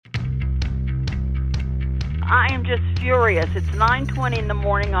I am just furious. It's 9:20 in the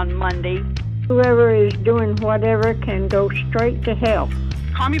morning on Monday. Whoever is doing whatever can go straight to hell.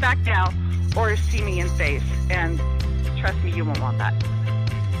 Call me back now or see me in face, and trust me, you won't want that.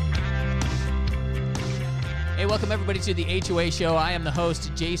 Hey, welcome everybody to the HOA Show. I am the host,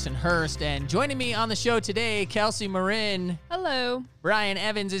 Jason Hurst, and joining me on the show today, Kelsey Marin. Hello. Brian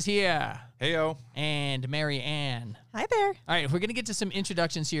Evans is here. Heyo. And Mary Ann. Hi there. All right, we're going to get to some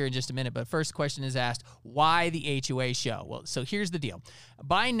introductions here in just a minute, but first question is asked, why the HOA Show? Well, so here's the deal.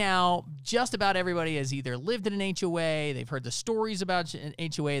 By now, just about everybody has either lived in an HOA, they've heard the stories about an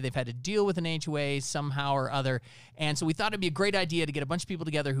HOA, they've had to deal with an HOA somehow or other, and so we thought it'd be a great idea to get a bunch of people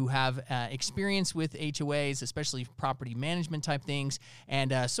together who have experience with HOAs, especially property management type things,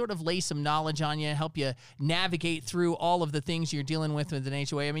 and sort of lay some knowledge on you, help you navigate through all of the things you're dealing with an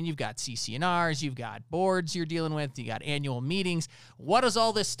HOA. I mean, you've got CC&Rs, you've got boards you're dealing with, you got annual meetings. What does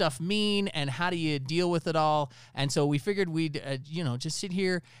all this stuff mean, and how do you deal with it all? And so we figured we'd, just sit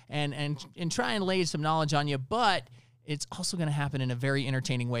here and try and lay some knowledge on you, but it's also going to happen in a very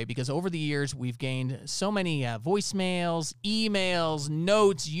entertaining way because over the years, we've gained so many voicemails, emails,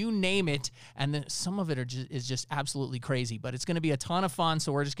 notes, you name it, and some of it is just absolutely crazy, but it's going to be a ton of fun,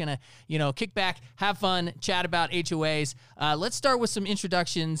 so we're just going to, kick back, have fun, chat about HOAs. Let's start with some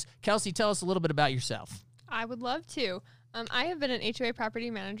introductions. Kelsey, tell us a little bit about yourself. I would love to. I have been an HOA property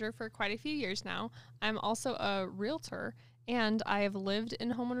manager for quite a few years now. I'm also a realtor, and I have lived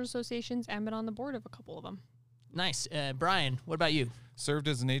in homeowners associations and been on the board of a couple of them. Nice. Brian, what about you? Served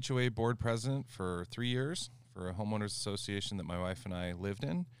as an HOA board president for 3 years for a homeowners association that my wife and I lived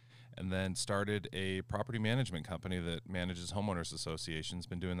in, and then started a property management company that manages homeowners associations.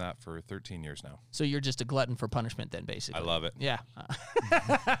 Been doing that for 13 years now. So you're just a glutton for punishment then, basically. I love it. Yeah.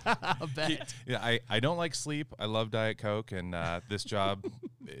 I'll bet. Yeah, I don't like sleep. I love Diet Coke, and this job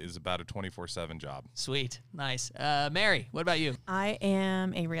is about a 24/7 job. Sweet. Nice. Mary, what about you? I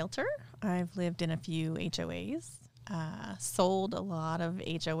am a realtor. I've lived in a few HOAs, sold a lot of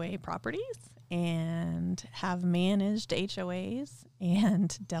HOA properties, and have managed HOAs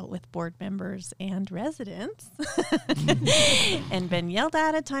and dealt with board members and residents and been yelled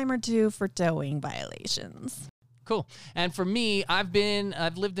at a time or two for towing violations. Cool. And for me, I've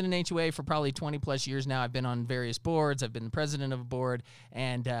lived in an HOA for probably 20 plus years now. I've been on various boards. I've been the president of a board,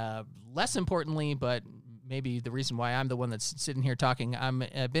 and less importantly, but maybe the reason why I'm the one that's sitting here talking,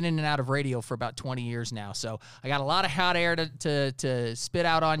 I've been in and out of radio for about 20 years now. So I got a lot of hot air to spit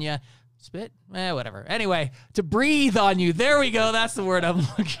out on you. Spit? Whatever. Anyway, to breathe on you. There we go. That's the word I'm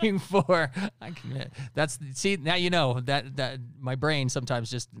looking for. See, now you know that my brain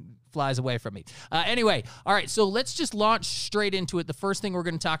sometimes just flies away from me. Anyway, all right, so let's just launch straight into it. The first thing we're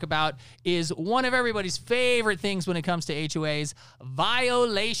going to talk about is one of everybody's favorite things when it comes to HOAs,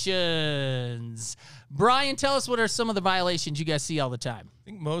 violations. Brian, tell us what are some of the violations you guys see all the time. I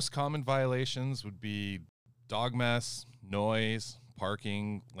think most common violations would be dog mess, noise,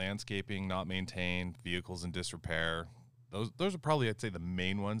 parking, landscaping not maintained, vehicles in disrepair. Those are probably, I'd say, the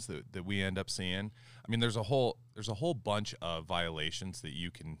main ones that we end up seeing. I mean, there's a whole bunch of violations that you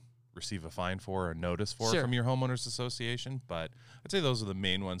can receive a fine for or notice for from your homeowners association, but I'd say those are the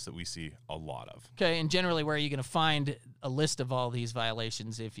main ones that we see a lot of. Okay, and generally, where are you going to find a list of all these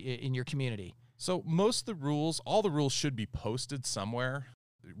violations if in your community? So most of the rules, all the rules should be posted somewhere.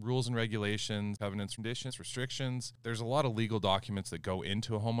 Rules and regulations, covenants, conditions, restrictions. There's a lot of legal documents that go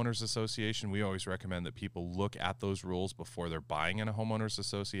into a homeowners association. We always recommend that people look at those rules before they're buying in a homeowners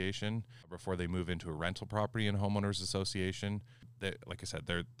association, before they move into a rental property in a homeowners association. Like I said,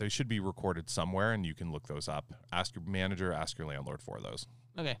 they should be recorded somewhere, and you can look those up. Ask your manager, ask your landlord for those.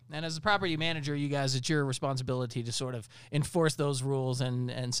 Okay, and as a property manager, you guys, it's your responsibility to sort of enforce those rules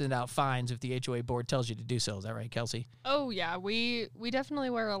and send out fines if the HOA board tells you to do so. Is that right, Kelsey? Oh, yeah. We definitely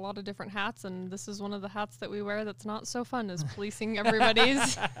wear a lot of different hats, and this is one of the hats that we wear that's not so fun, is policing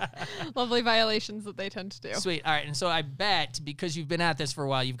everybody's lovely violations that they tend to do. Sweet. All right, and so I bet because you've been at this for a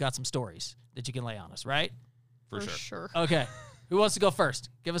while, you've got some stories that you can lay on us, right? For sure. Okay. Who wants to go first?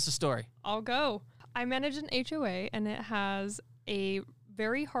 Give us a story. I'll go. I manage an HOA, and it has a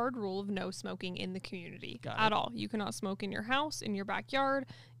very hard rule of no smoking in the community at all. You cannot smoke in your house, in your backyard,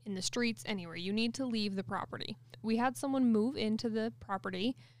 in the streets, anywhere. You need to leave the property. We had someone move into the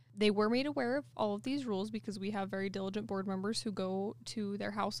property. They were made aware of all of these rules because we have very diligent board members who go to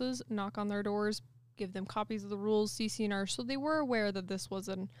their houses, knock on their doors, give them copies of the rules, CC&R, so they were aware that this was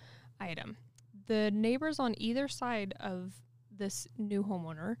an item. The neighbors on either side of this new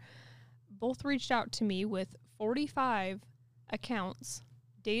homeowner both reached out to me with 45 accounts,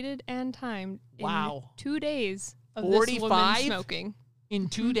 dated and timed, in 2 days of 45? This woman smoking. In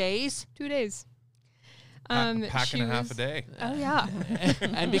 2 days? 2 days. Pack and a half a day. Oh yeah,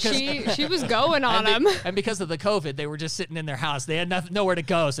 And because she was going on them. And because of the COVID, they were just sitting in their house. They had nowhere to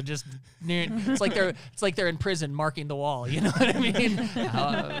go, so just it's like they're in prison marking the wall. You know what I mean?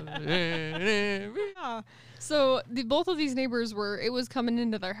 Yeah. So both of these neighbors it was coming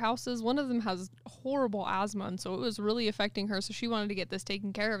into their houses. One of them has horrible asthma, and so it was really affecting her. So she wanted to get this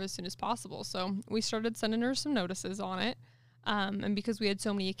taken care of as soon as possible. So we started sending her some notices on it. And because we had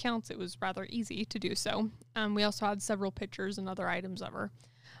so many accounts, it was rather easy to do so. We also had several pictures and other items of her.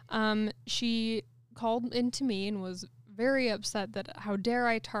 She called into me and was very upset that how dare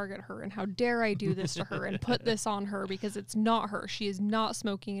I target her and how dare I do this to her and put this on her because it's not her. She is not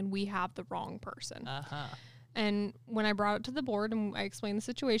smoking and we have the wrong person. And when I brought it to the board and I explained the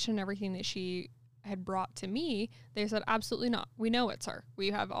situation and everything that she had brought to me, they said, absolutely not. We know it's her.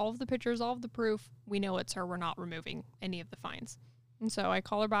 We have all of the pictures, all of the proof. We know it's her. We're not removing any of the fines. And so I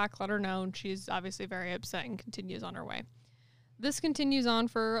call her back, let her know, and she's obviously very upset and continues on her way. This continues on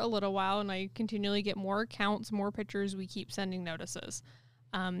for a little while, and I continually get more accounts, more pictures. We keep sending notices.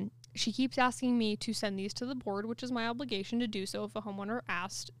 She keeps asking me to send these to the board, which is my obligation to do so if a homeowner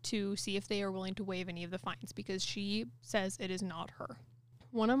asked, to see if they are willing to waive any of the fines, because she says it is not her.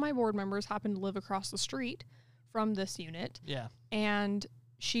 One of my board members happened to live across the street from this unit. Yeah. And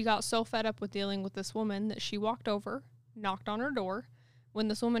she got so fed up with dealing with this woman that she walked over, knocked on her door. When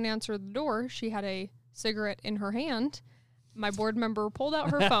this woman answered the door, she had a cigarette in her hand. My board member pulled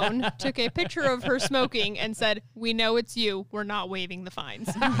out her phone, took a picture of her smoking, and said, "We know it's you. We're not waiving the fines,"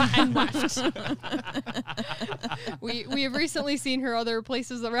 and left. We have recently seen her other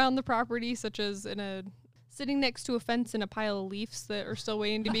places around the property, such as sitting next to a fence in a pile of leaves that are still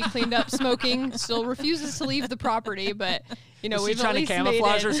waiting to be cleaned up, smoking, still refuses to leave the property, but, you know, we've trying to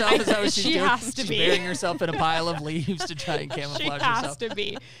camouflage herself? Is that what she's doing? She has to she's be. burying herself in a pile of leaves to try and camouflage herself. She has to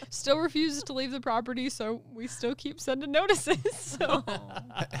be. Still refuses to leave the property, so we still keep sending notices. So.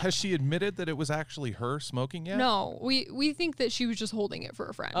 Has she admitted that it was actually her smoking yet? No, we think that she was just holding it for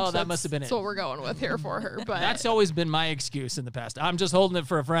a friend. Oh, so that must have been it. That's what we're going with here for her. But that's always been my excuse in the past. I'm just holding it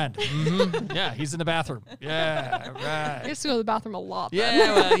for a friend. Mm-hmm. Yeah, he's in the bathroom. Yeah, right. I used to go to the bathroom a lot.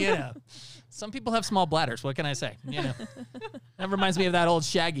 Yeah, well, you know. Some people have small bladders. What can I say? You know, that reminds me of that old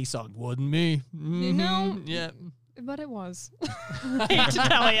Shaggy song. Wasn't me. Mm-hmm. You know. Yeah. But it was. I hate to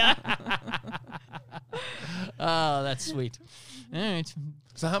tell you. Oh, that's sweet. All right.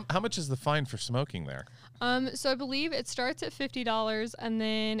 So how much is the fine for smoking there? So I believe it starts at $50 and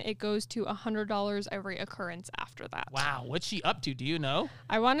then it goes to $100 every occurrence after that. Wow. What's she up to? Do you know?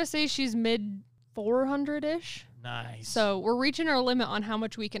 I want to say she's mid 400-ish. Nice. So we're reaching our limit on how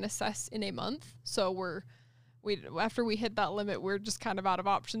much we can assess in a month. So after we hit that limit, we're just kind of out of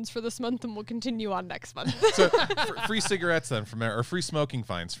options for this month, and we'll continue on next month. So free cigarettes then or free smoking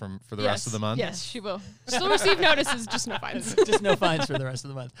fines for the rest of the month? Yes, she will. Still receive notices, just no fines. Just no fines for the rest of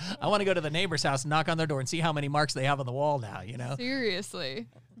the month. I want to go to the neighbor's house and knock on their door and see how many marks they have on the wall now, you know? Seriously.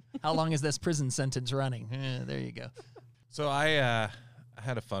 How long is this prison sentence running? There you go. So I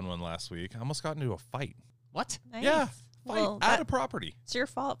had a fun one last week. I almost got into a fight. What? Nice. Yeah. Fight at a property. It's your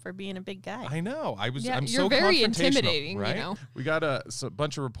fault for being a big guy. I know. I'm you're so very confrontational, intimidating, right? you know. We got a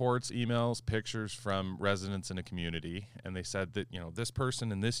bunch of reports, emails, pictures from residents in a community, and they said that, you know, this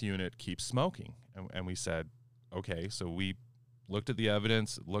person in this unit keeps smoking. And we said, okay, so we looked at the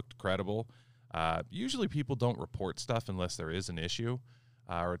evidence, it looked credible. Usually people don't report stuff unless there is an issue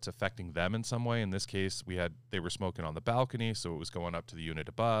or it's affecting them in some way. In this case, they were smoking on the balcony, so it was going up to the unit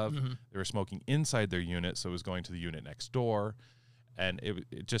above. Mm-hmm. They were smoking inside their unit, so it was going to the unit next door. And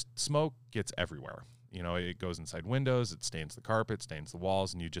it just, smoke gets everywhere. You know, it goes inside windows, it stains the carpet, stains the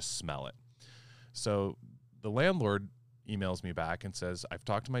walls, and you just smell it. So the landlord emails me back and says, I've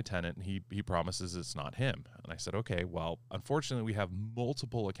talked to my tenant, and he promises it's not him. And I said, okay, well, unfortunately, we have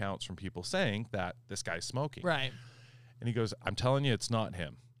multiple accounts from people saying that this guy's smoking. Right. And he goes, I'm telling you, it's not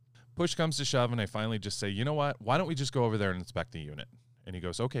him. Push comes to shove, and I finally just say, you know what? Why don't we just go over there and inspect the unit? And he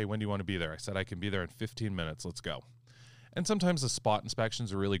goes, okay, when do you want to be there? I said, I can be there in 15 minutes. Let's go. And sometimes the spot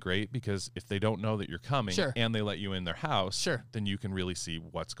inspections are really great because if they don't know that you're coming and they let you in their house, then you can really see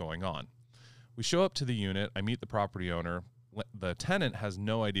what's going on. We show up to the unit. I meet the property owner. The tenant has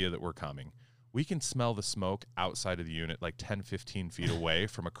no idea that we're coming. We can smell the smoke outside of the unit like 10, 15 feet away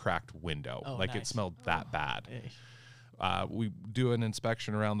from a cracked window. It smelled that bad. We do an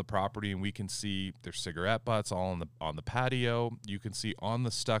inspection around the property, and we can see there's cigarette butts all on the patio. You can see on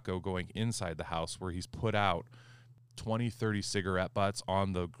the stucco going inside the house where he's put out 20, 30 cigarette butts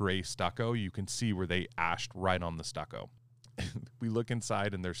on the gray stucco. You can see where they ashed right on the stucco. We look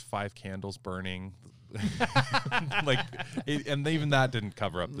inside, and there's 5 candles burning. And even that didn't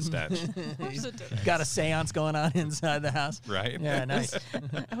cover up the stench. Got a seance going on inside the house. Right? Yeah, nice.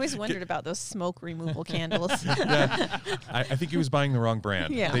 I always wondered about those smoke removal candles. Yeah. I think he was buying the wrong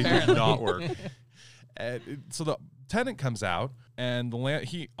brand. Yeah. They did not work. So the tenant comes out, and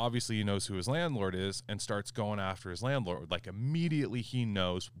he obviously knows who his landlord is and starts going after his landlord. Like, immediately he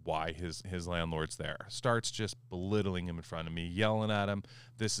knows why his landlord's there. Starts just belittling him in front of me, yelling at him,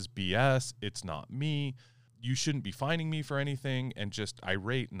 "This is BS. It's not me. You shouldn't be fining me for anything," and just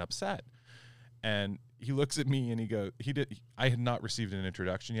irate and upset. And he looks at me and he goes, I had not received an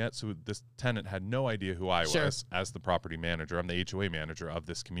introduction yet, so this tenant had no idea who I was as the property manager. I'm the HOA manager of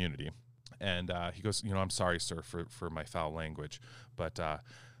this community. And he goes, "I'm sorry, sir, for my foul language, but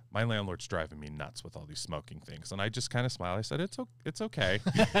my landlord's driving me nuts with all these smoking things." And I just kind of smiled. I said, it's okay.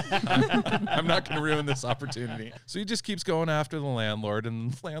 I'm not going to ruin this opportunity. So he just keeps going after the landlord,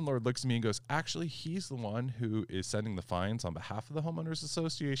 and the landlord looks at me and goes, "Actually, he's the one who is sending the fines on behalf of the homeowners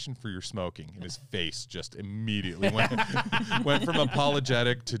association for your smoking." And his face just immediately went from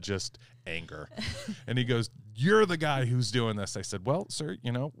apologetic to just anger. And he goes, "You're the guy who's doing this." I said, "Well, sir,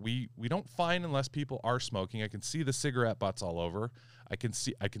 we don't fine unless people are smoking. I can see the cigarette butts all over. I can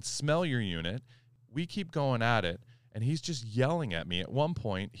smell your unit. We keep going at it." And he's just yelling at me. At one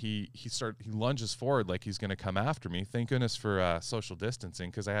point, he lunges forward like he's going to come after me. Thank goodness for social distancing,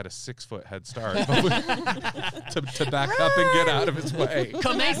 because I had a 6-foot head start to back up and get out of his way.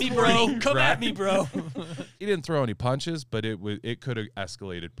 Come at me, bro. Come at me, bro. He didn't throw any punches, but it could have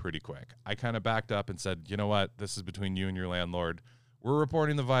escalated pretty quick. I kind of backed up and said, "You know what? This is between you and your landlord. We're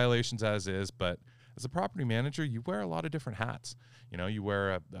reporting the violations as is, but as a property manager, you wear a lot of different hats. You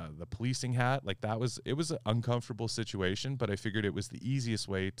wear the policing hat. Like, it was an uncomfortable situation, but I figured it was the easiest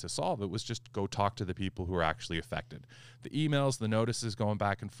way to solve it was just go talk to the people who are actually affected. The emails, the notices going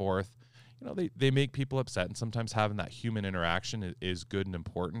back and forth, they make people upset, and sometimes having that human interaction is good and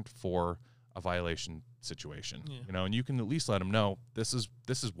important for a violation situation. Yeah. And you can at least let them know this is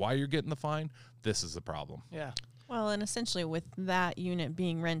why you're getting the fine. This is the problem. Yeah. Well, and essentially with that unit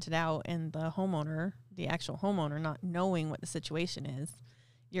being rented out and the actual homeowner not knowing what the situation is,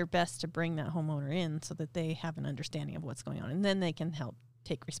 you're best to bring that homeowner in so that they have an understanding of what's going on, and then they can help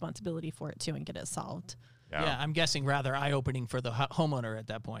take responsibility for it too and get it solved. Yeah, I'm guessing rather eye-opening for the homeowner at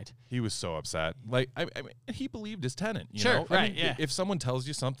that point. He was so upset. Like, I mean, he believed his tenant. Sure, right, I mean, if someone tells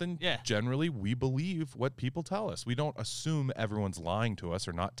you something, generally we believe what people tell us. We don't assume everyone's lying to us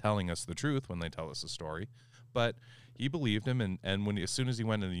or not telling us the truth when they tell us a story. But he believed him, and as soon as he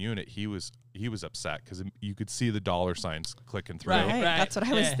went in the unit, he was upset because you could see the dollar signs clicking through. Right. That's what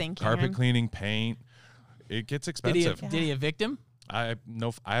I was thinking. Carpet cleaning, paint, it gets expensive. Did he evict him? I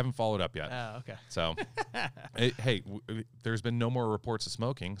haven't followed up yet. Oh, okay. So, there's been no more reports of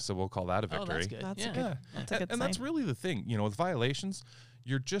smoking, so we'll call that a victory. Oh, that's good. That's a good sign. And that's really the thing. With violations,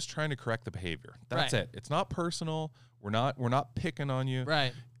 you're just trying to correct the behavior. That's it. It's not personal. We're not picking on you.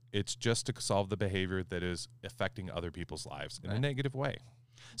 Right. It's just to solve the behavior that is affecting other people's lives in a negative way.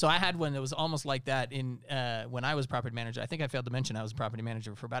 So I had one that was almost like that when I was property manager. I think I failed to mention I was a property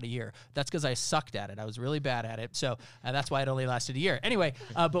manager for about a year. That's because I sucked at it. I was really bad at it. So that's why it only lasted a year. Anyway,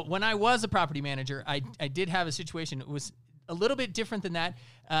 but when I was a property manager, I did have a situation. It was a little bit different than that.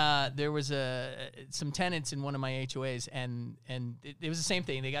 There was some tenants in one of my HOAs, and it was the same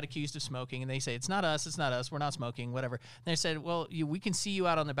thing. They got accused of smoking, and they say, it's not us, we're not smoking, whatever. And they said, well, we can see you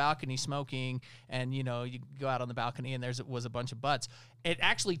out on the balcony smoking, and you go out on the balcony, and there was a bunch of butts. It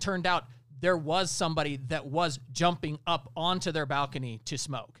actually turned out there was somebody that was jumping up onto their balcony to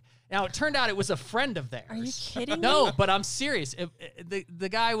smoke. Now, it turned out it was a friend of theirs. Are you kidding me? No, but I'm serious. The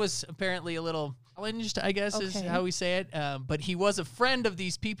guy was apparently a little challenged, I guess is how we say it. But he was a friend of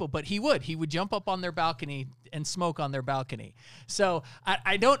these people, but he would jump up on their balcony and smoke on their balcony. So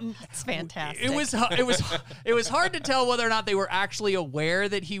I don't. It's fantastic. It was hard to tell whether or not they were actually aware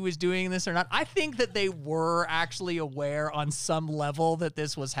that he was doing this or not. I think that they were actually aware on some level that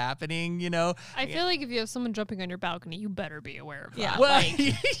this was happening. I feel like if you have someone jumping on your balcony, you better be aware of that. Yeah. Well,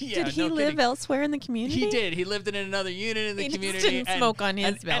 did he live elsewhere in the community? He did. He lived in another unit in the community. Just didn't smoke on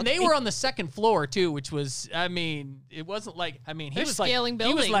his balcony. And they were on the second floor too, which was, it wasn't like, he was like, scaling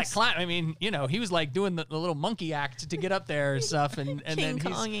he was like buildings. he was like doing the little monkey act to get up there and stuff. And then King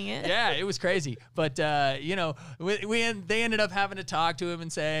Konging it. Yeah, it was crazy. But, you know, they ended up having to talk to him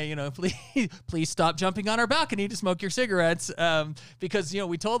and say, you know, please stop jumping on our balcony to smoke your cigarettes. Because, you know,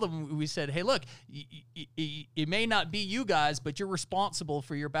 we told them, we said, hey, look, it may not be you guys, but you're responsible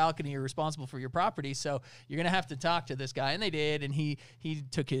for your balcony. You're responsible for your property. So you're going to have to talk to this guy. And they did. And he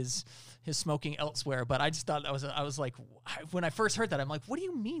took his smoking elsewhere. But I just thought I was like, when I first heard that, I'm like, what do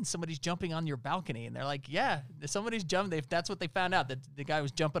you mean somebody's jumping on your balcony? And they're like, yeah, somebody's jumping. That's what they found out, that the guy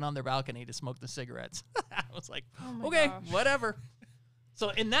was jumping on their balcony to smoke the cigarettes. I was like, okay, whatever. So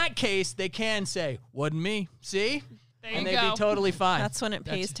in that case, they can say, wasn't me. See? And they'd be totally fine. That's when it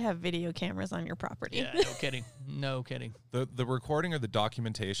pays to have video cameras on your property. Yeah, no kidding. No kidding. The recording or the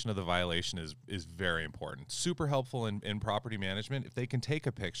documentation of the violation is very important. Super helpful in property management. If they can take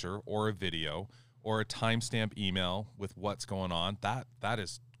a picture or a video or a timestamp email with what's going on, that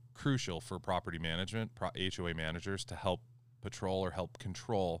is crucial for property management, HOA managers, to help patrol or help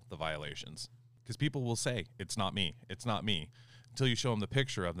control the violations. Because people will say, it's not me, until you show them the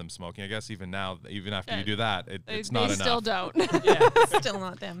picture of them smoking. I guess even now, even after you do that, it's not enough. They still don't. Yeah. Still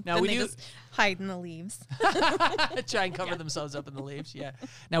not them. Now then we they do just hide in the leaves. try and cover themselves up in the leaves. Yeah.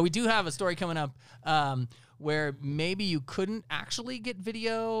 Now we do have a story coming up where maybe you couldn't actually get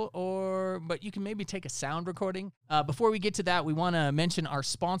video, but you can maybe take a sound recording. Before we get to that, we want to mention our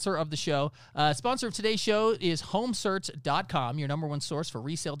sponsor of the show. Sponsor of today's show is HomeSearch.com, your number one source for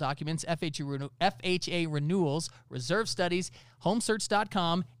resale documents, FHA renewals, reserve studies.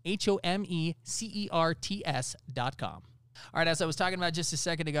 HomeSearch.com, HomeCerts.com. All right, as I was talking about just a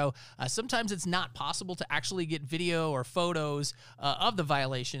second ago, sometimes it's not possible to actually get video or photos of the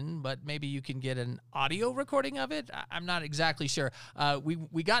violation, but maybe you can get an audio recording of it. I'm not exactly sure.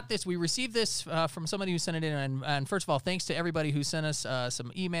 We got this. We received this from somebody who sent it in. And first of all, thanks to everybody who sent us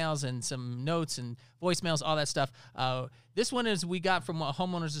some emails and some notes and voicemails, all that stuff. This one we got from a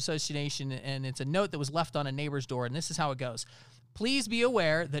homeowners association, and it's a note that was left on a neighbor's door, and this is how it goes. Please be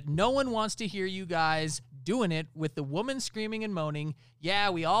aware that no one wants to hear you guys doing it with the woman screaming and moaning. Yeah,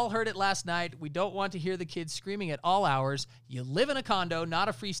 we all heard it last night. We don't want to hear the kids screaming at all hours. You live in a condo, not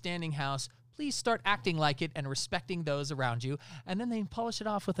a freestanding house. Please start acting like it and respecting those around you. And then they polish it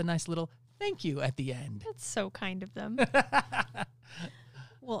off with a nice little thank you at the end. That's so kind of them.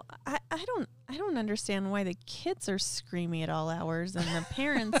 Well, I don't understand why the kids are screaming at all hours and the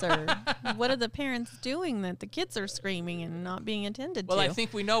parents are. What are the parents doing that the kids are screaming and not being attended to? Well, I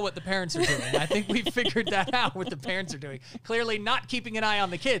think we know what the parents are doing. I think we figured that out, what the parents are doing. Clearly not keeping an eye on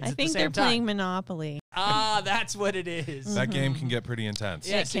the kids at the same time. I think they're playing Monopoly. Ah, that's what it is. That game can get pretty intense.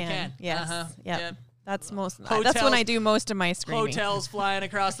 Yes, it can. Yes. Uh-huh. Yep. That's Hotels, that's when I do most of my screaming. Hotels flying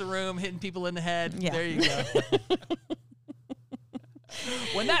across the room, hitting people in the head. Yeah. There you go.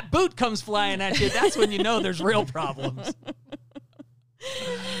 When that boot comes flying at you, that's when you know there's real problems.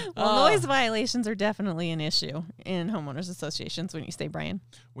 Well, noise violations are definitely an issue in homeowners associations, when you say, Brian.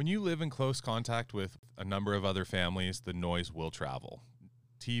 When you live in close contact with a number of other families, the noise will travel.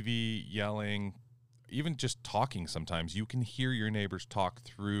 TV, yelling, even just talking sometimes. You can hear your neighbors talk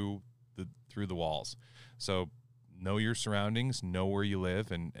through the walls. So know your surroundings, know where you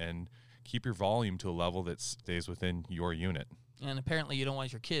live, and keep your volume to a level that stays within your unit. And apparently you don't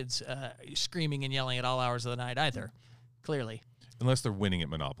want your kids screaming and yelling at all hours of the night either, clearly. Unless they're winning at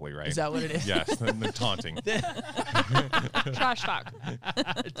Monopoly, right? Is that what it is? Yes, they're taunting. Trash talk.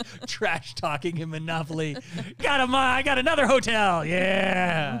 Trash talking in Monopoly. I got another hotel.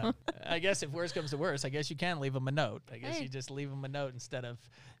 Yeah. I guess if worse comes to worse, I guess you can leave them a note. I guess you just leave them a note instead of,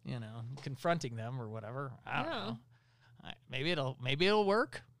 confronting them or whatever. I don't know. Maybe it'll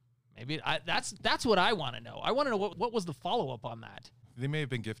work. Maybe that's what I want to know. I want to know what was the follow-up on that. They may have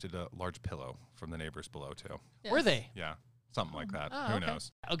been gifted a large pillow from the neighbors below, too. Yes. Were they? Yeah, something like that. Oh, Who okay.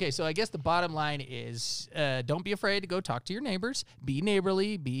 knows? Okay, so I guess the bottom line is don't be afraid to go talk to your neighbors. Be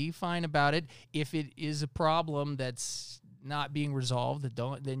neighborly. Be fine about it. If it is a problem that's not being resolved,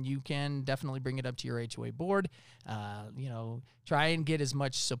 then you can definitely bring it up to your HOA board. Try and get as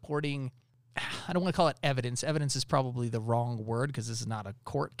much supporting. I don't want to call it evidence. Evidence is probably the wrong word because this is not a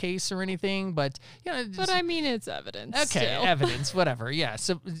court case or anything. But but I mean, it's evidence. Okay, still. Evidence, whatever. Yeah,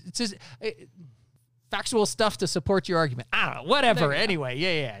 so it's just factual stuff to support your argument. I don't know, whatever. Anyway,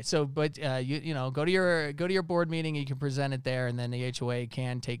 yeah. So, but go to your board meeting. You can present it there, and then the HOA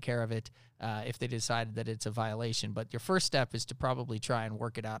can take care of it if they decide that it's a violation. But your first step is to probably try and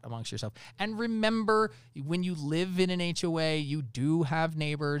work it out amongst yourself. And remember, when you live in an HOA, you do have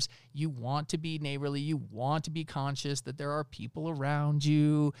neighbors. You want to be neighborly. You want to be conscious that there are people around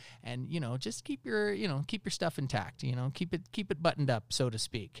you, and just keep your stuff intact. Keep it buttoned up, so to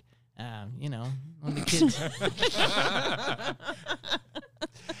speak. You know, when the kids.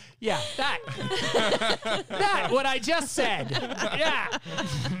 Yeah, that what I just said. Yeah.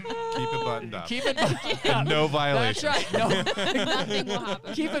 Keep it buttoned up. Keep it buttoned up. No violations. That's right. No. Nothing will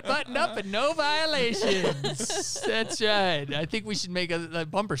happen. Keep it buttoned up and no violations. That's right. I think we should make a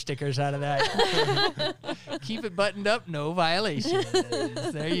bumper stickers out of that. Keep it buttoned up, no violations.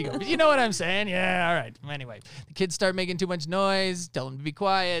 There you go. But you know what I'm saying? Yeah, all right. Anyway, the kids start making too much noise, tell them to be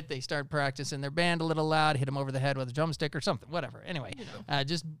quiet. They start practicing their band a little loud, hit them over the head with a drumstick or something, whatever. Anyway,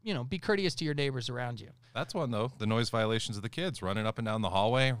 just, be courteous to your neighbors around you. That's one, though. The noise violations of the kids running up and down the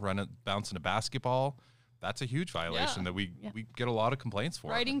hallway, bouncing a basketball. That's a huge violation that we get a lot of complaints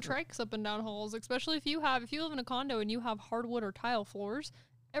for. Riding trikes up and down halls, especially if you live in a condo and you have hardwood or tile floors,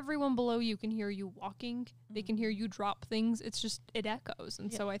 everyone below you can hear you walking. They can hear you drop things. It's just, it echoes.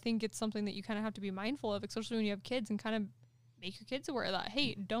 And so I think it's something that you kind of have to be mindful of, especially when you have kids, and kind of make your kids aware of that.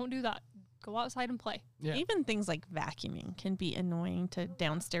 Hey, don't do that. Go outside and play. Yeah. Even things like vacuuming can be annoying to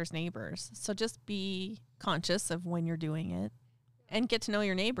downstairs neighbors. So just be conscious of when you're doing it and get to know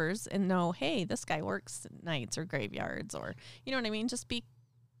your neighbors and know, hey, this guy works nights or graveyards, or, you know what I mean? Just be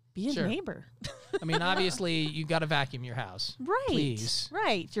a neighbor. I mean, obviously, you got to vacuum your house. Right. Please.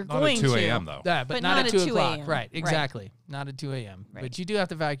 Right. You're Not going at 2 to. a.m., though. Yeah, but not at 2 o'clock. a.m. Right, exactly. Not at 2 a.m. Right. But you do have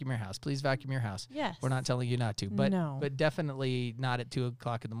to vacuum your house. Please vacuum your house. Yes. We're not telling you not to. But No. but definitely not at 2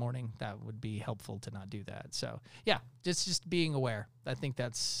 o'clock in the morning. That would be helpful to not do that. So, yeah, just being aware. I think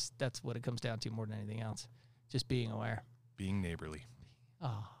that's what it comes down to more than anything else. Just being aware. Being neighborly.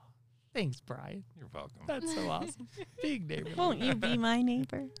 Oh, thanks, Brian. You're welcome. That's so awesome. Being neighborly. Won't you be my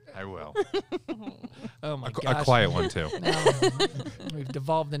neighbor? I will. Oh, my A gosh. quiet one, too. Now, we've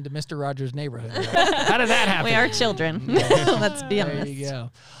devolved into Mr. Rogers' neighborhood. How did that happen? We are children. Let's be honest. There you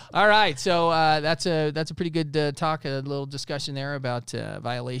go. All right, so that's a pretty good talk, a little discussion there about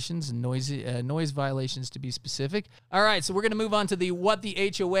violations and noise violations, to be specific. All right, so we're going to move on to the What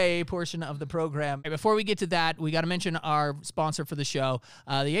the HOA portion of the program. Before we get to that, we got to mention our sponsor for the show.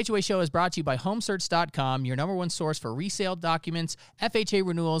 The HOA show is brought to you by HomeSearch.com, your number one source for resale documents, FHA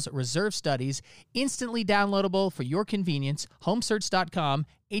renewals, reserve studies, instantly downloadable for your convenience. HomeSearch.com,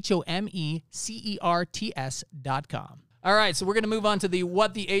 HomeCerts.com. All right, so we're going to move on to the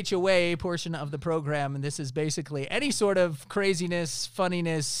What the HOA portion of the program, and this is basically any sort of craziness,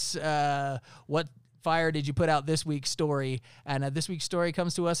 funniness, what fire did you put out this week's story, and this week's story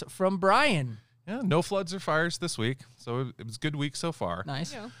comes to us from Brian. Yeah, no floods or fires this week, so it was a good week so far.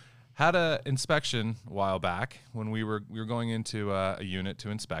 Nice. Yeah. Had a inspection a while back when we were going into a unit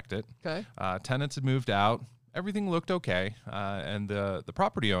to inspect it. Okay. Tenants had moved out. Everything looked okay, and the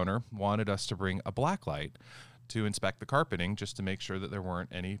property owner wanted us to bring a black light to inspect the carpeting just to make sure that there weren't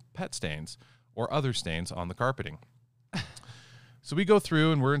any pet stains or other stains on the carpeting. So we go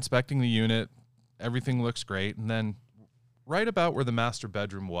through and we're inspecting the unit. Everything looks great. And then right about where the master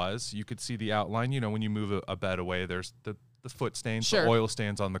bedroom was, you could see the outline. You know, when you move a bed away, there's the foot stains, Sure. the oil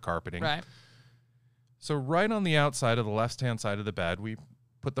stains on the carpeting. Right. So right on the outside of the left-hand side of the bed, we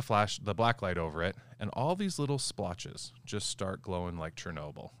put the black light over it, and all these little splotches just start glowing like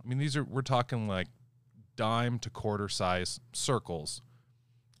Chernobyl. I mean, we're talking like dime to quarter size circles.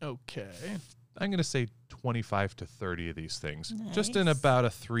 Okay. I'm going to say 25 to 30 of these things, Nice. just in about a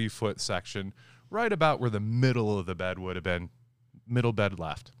 3-foot section, right about where the middle of the bed would have been, middle bed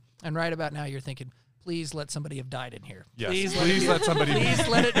left. And right about now, you're thinking, please let somebody have died in here. Yes, Please please let somebody. Please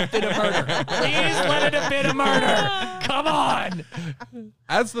let it have been a murder. Please let it have been a murder. Come on.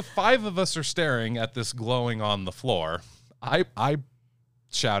 As the 5 of us are staring at this glowing on the floor, I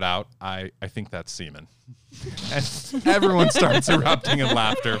shout out, I think that's semen. And everyone starts erupting in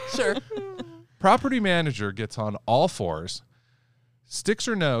laughter. Sure. Property manager gets on all fours, sticks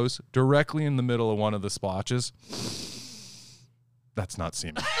her nose directly in the middle of one of the splotches. That's not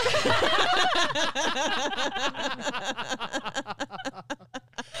semen.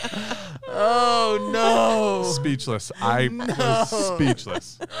 Oh, no. Speechless. I was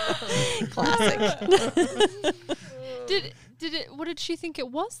speechless. Classic. What did she think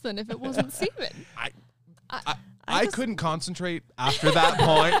it was then if it wasn't semen? I couldn't concentrate after that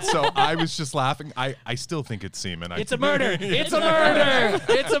point, so I was just laughing. I still think it's semen. It's a murder. It's a murder.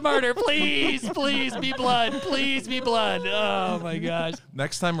 It's a murder. Please, please be blood. Please be blood. Oh, my gosh.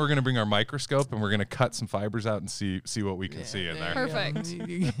 Next time we're going to bring our microscope and we're going to cut some fibers out and see what we can see in there. Perfect.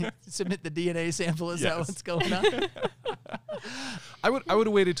 Submit the DNA sample. Is that Yes. what's going on? I would have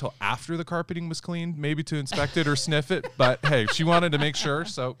waited till after the carpeting was cleaned, maybe to inspect it or sniff it. But hey, she wanted to make sure,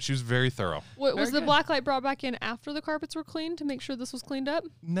 so she was very thorough. Wait, was Very the good. blacklight brought back in after the carpets were cleaned to make sure this was cleaned up?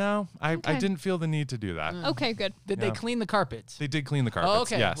 No, I Okay. didn't feel the need to do that. Okay, good. Did they Yeah. clean the carpets? They did clean the carpets. Oh,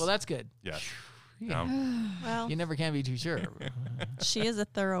 okay. Yes. Well, that's good. yes. Yeah. Well, You never can be too sure. she is a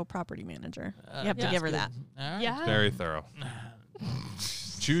thorough property manager. You have to yeah. give her that. All right. Yeah. Very thorough.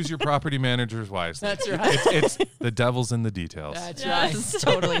 Choose your property managers wisely. That's right. It's the devil's in the details. That's Yes. right.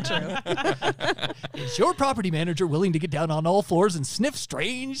 Totally true. Is your property manager willing to get down on all fours and sniff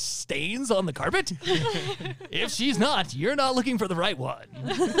strange stains on the carpet? If she's not, you're not looking for the right one.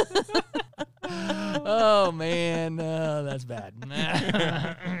 Oh, man. That's bad.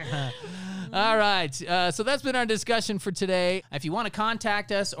 All right. So that's been our discussion for today. If you want to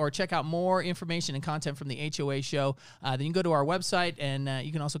contact us or check out more information and content from the HOA show, then you can go to our website, and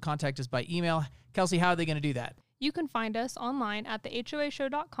you can also contact us by email. Kelsey, how are they going to do that? You can find us online at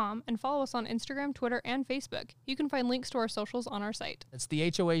thehoashow.com and follow us on Instagram, Twitter, and Facebook. You can find links to our socials on our site. It's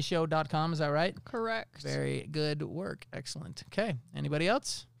thehoashow.com. Is that right? Correct. Very good work. Excellent. Okay. Anybody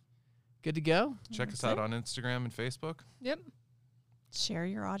else? Good to go? Check us out on Instagram and Facebook. Yep. Share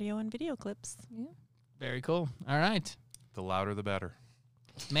your audio and video clips. Very cool. All right. The louder, the better.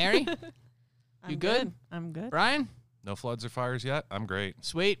 Mary? I'm good? I'm good. Brian? No floods or fires yet? I'm great.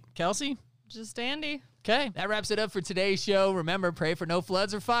 Sweet. Kelsey? Just Andy. Okay. That wraps it up for today's show. Remember, pray for no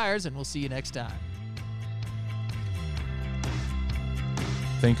floods or fires, and we'll see you next time.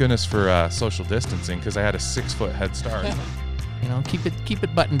 Thank goodness for social distancing, because I had a 6-foot head start. You know, keep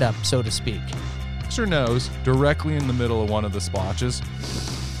it buttoned up, so to speak. Her nose directly in the middle of one of the splotches.